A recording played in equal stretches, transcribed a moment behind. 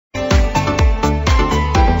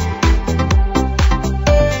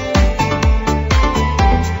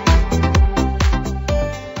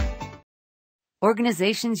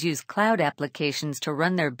Organizations use cloud applications to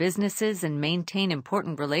run their businesses and maintain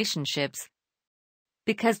important relationships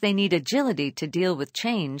because they need agility to deal with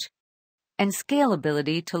change and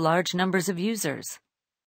scalability to large numbers of users.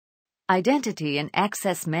 Identity and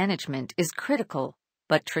access management is critical,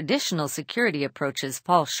 but traditional security approaches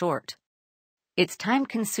fall short. It's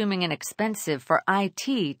time-consuming and expensive for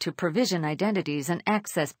IT to provision identities and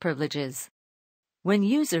access privileges. When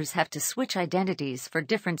users have to switch identities for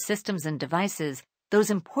different systems and devices,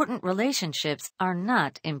 those important relationships are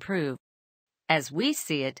not improved. As we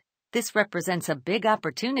see it, this represents a big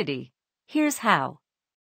opportunity. Here's how.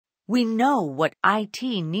 We know what IT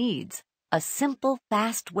needs: a simple,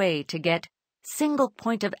 fast way to get single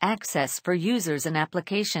point of access for users and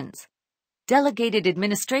applications, delegated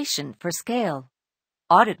administration for scale,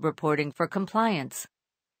 audit reporting for compliance,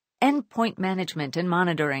 endpoint management and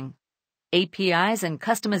monitoring, APIs and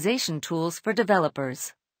customization tools for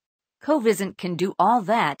developers. Covisint can do all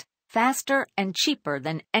that faster and cheaper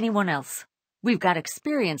than anyone else. We've got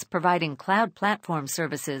experience providing cloud platform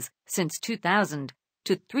services since 2000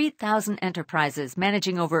 to 3,000 enterprises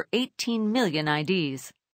managing over 18 million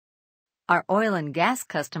IDs. Our oil and gas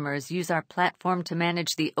customers use our platform to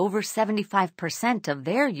manage the over 75% of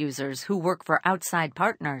their users who work for outside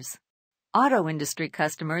partners. Auto industry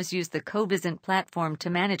customers use the Covisint platform to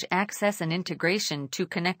manage access and integration to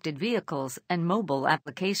connected vehicles and mobile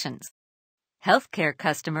applications. Healthcare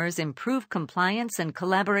customers improve compliance and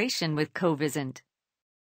collaboration with Covisint.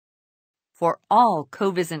 For all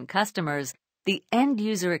Covisint customers, the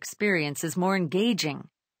end-user experience is more engaging,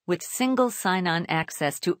 with single sign-on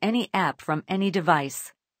access to any app from any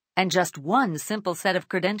device, and just one simple set of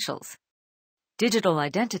credentials. Digital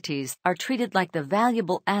identities are treated like the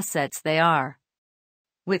valuable assets they are.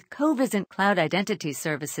 With Covisint Cloud Identity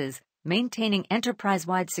Services, maintaining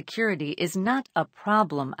enterprise-wide security is not a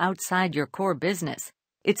problem outside your core business.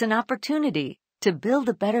 It's an opportunity to build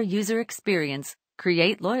a better user experience,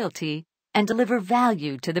 create loyalty, and deliver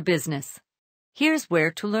value to the business. Here's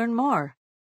where to learn more.